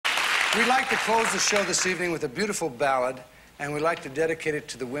We'd like to close the show this evening with a beautiful ballad, and we'd like to dedicate it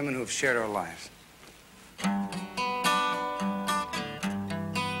to the women who have shared our lives. To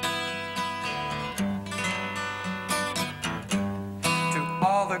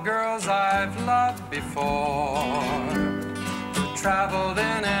all the girls I've loved before, who traveled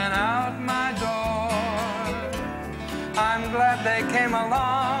in and out my door, I'm glad they came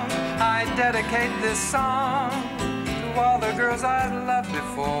along. I dedicate this song to all the girls I've loved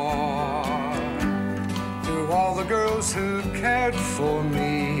before, to all the girls who cared for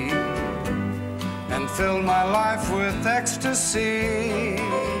me and filled my life with ecstasy.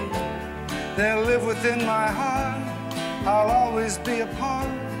 They'll live within my heart. I'll always be a part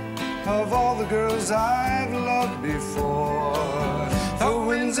of all the girls I've loved before. The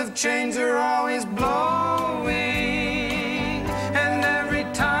winds of change are always blowing, and every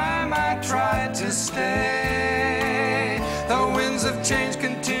time I tried to stay, the winds of change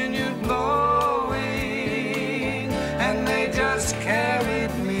continued blowing, and they just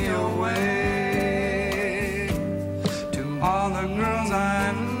carried me away. To all the girls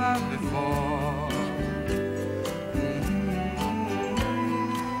I've loved before.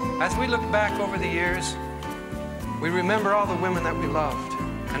 As we look back over the years, we remember all the women that we loved,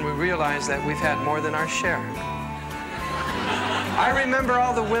 and we realize that we've had more than our share. I remember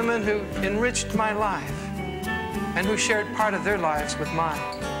all the women who enriched my life and who shared part of their lives with mine.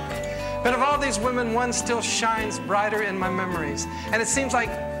 But of all these women, one still shines brighter in my memories. And it seems like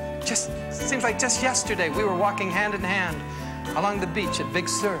just yesterday we were walking hand in hand along the beach at Big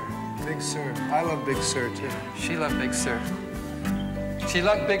Sur. Big Sur. I love Big Sur, too. She loved Big Sur. She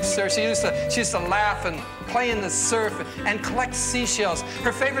loved Big Sur. She used to laugh and play in the surf and collect seashells.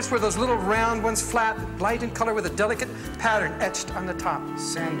 Her favorites were those little round ones, flat, light in color with a delicate pattern etched on the top.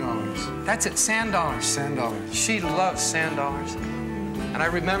 Sand dollars. That's it, sand dollars. Sand dollars. She loved sand dollars. And I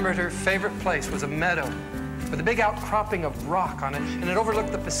remembered her favorite place was a meadow with a big outcropping of rock on it, and it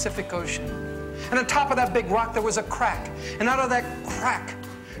overlooked the Pacific Ocean. And on top of that big rock, there was a crack. And out of that crack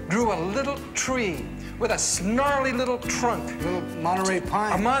grew a little tree with a snarly little trunk. A little Monterey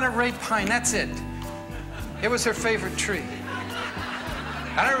pine. A Monterey pine, that's it. It was her favorite tree.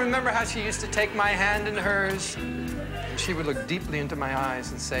 And I remember how she used to take my hand in hers, and she would look deeply into my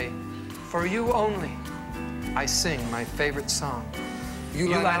eyes and say, "For you only, I sing my favorite song. You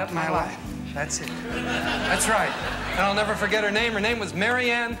light up my life." That's it. That's right. And I'll never forget her name. Her name was Mary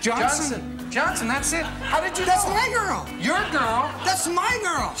Ann Johnson. Johnson, that's it. How did you know? That's my girl. Your girl? That's my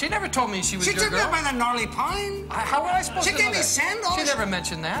girl. She never told me she was your girl. She took me by the gnarly pine. How was I supposed to know that? She gave me sand dollars. She never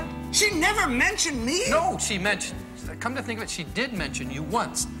mentioned that. She never mentioned me? No, she mentioned. Come to think of it, she did mention you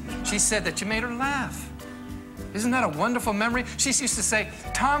once. She said that you made her laugh. Isn't that a wonderful memory? She used to say,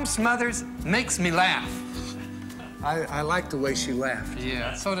 "Tom Smothers makes me laugh." I liked the way she laughed.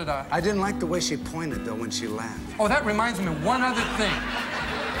 Yeah, so did I. I didn't like the way she pointed, though, when she laughed. Oh, that reminds me of one other thing.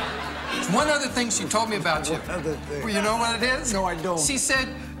 One other thing she told me about you. What other thing? Well, you know what it is? No, I don't. She said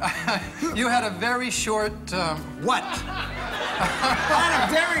you had a very short... What? I had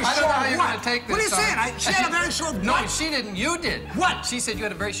a very short I don't know how you're going to take this. What are you saying? She had a very short what? No, she didn't. You did. What? She said you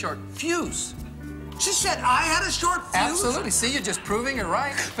had a very short fuse. She said I had a short fuse? Absolutely. See, you're just proving her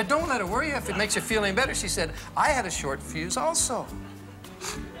right. But don't let her worry you if it makes you feel any better. She said, I had a short fuse also.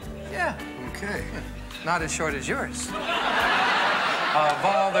 Yeah. Okay. Not as short as yours. Of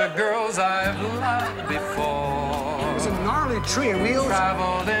all the girls I've loved before. It was a gnarly tree, and we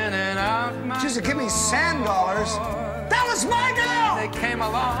traveled in and out my She used to give me sand dollars. That was my girl! They came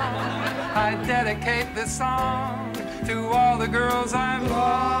along. I dedicate this song to all the girls I've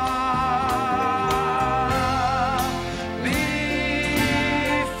loved.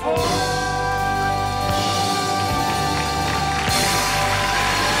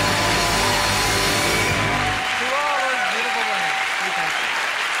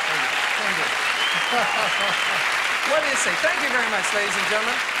 What do you say? Thank you very much, ladies and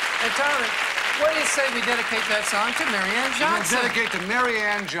gentlemen. And Tyler, what do you say we dedicate that song to Mary Ann Johnson? We dedicate to Mary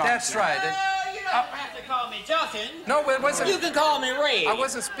Ann Johnson. That's right. You don't have to call me Johnson. No, it wasn't. You can call me Ray. I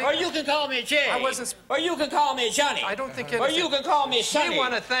wasn't speaking. Or you can call me Jay. I wasn't. Or you can call me Johnny. I don't think it is. Or you can call me Sonny. We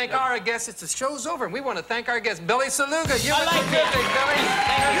want to thank our guests. It's the show's over, and we want to thank our guests, Billy Saluga. You were like terrific, Billy.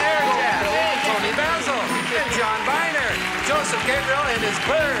 And Air Jazz. And Tony Basil. And John Biner. Joseph Gabriel and his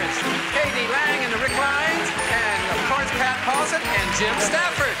birds. Katie Lang and the Rick Lines. And, of course, Pat Paulson and Jim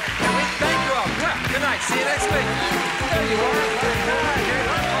Stafford. And we thank you all. Good night. See you next week. There you are.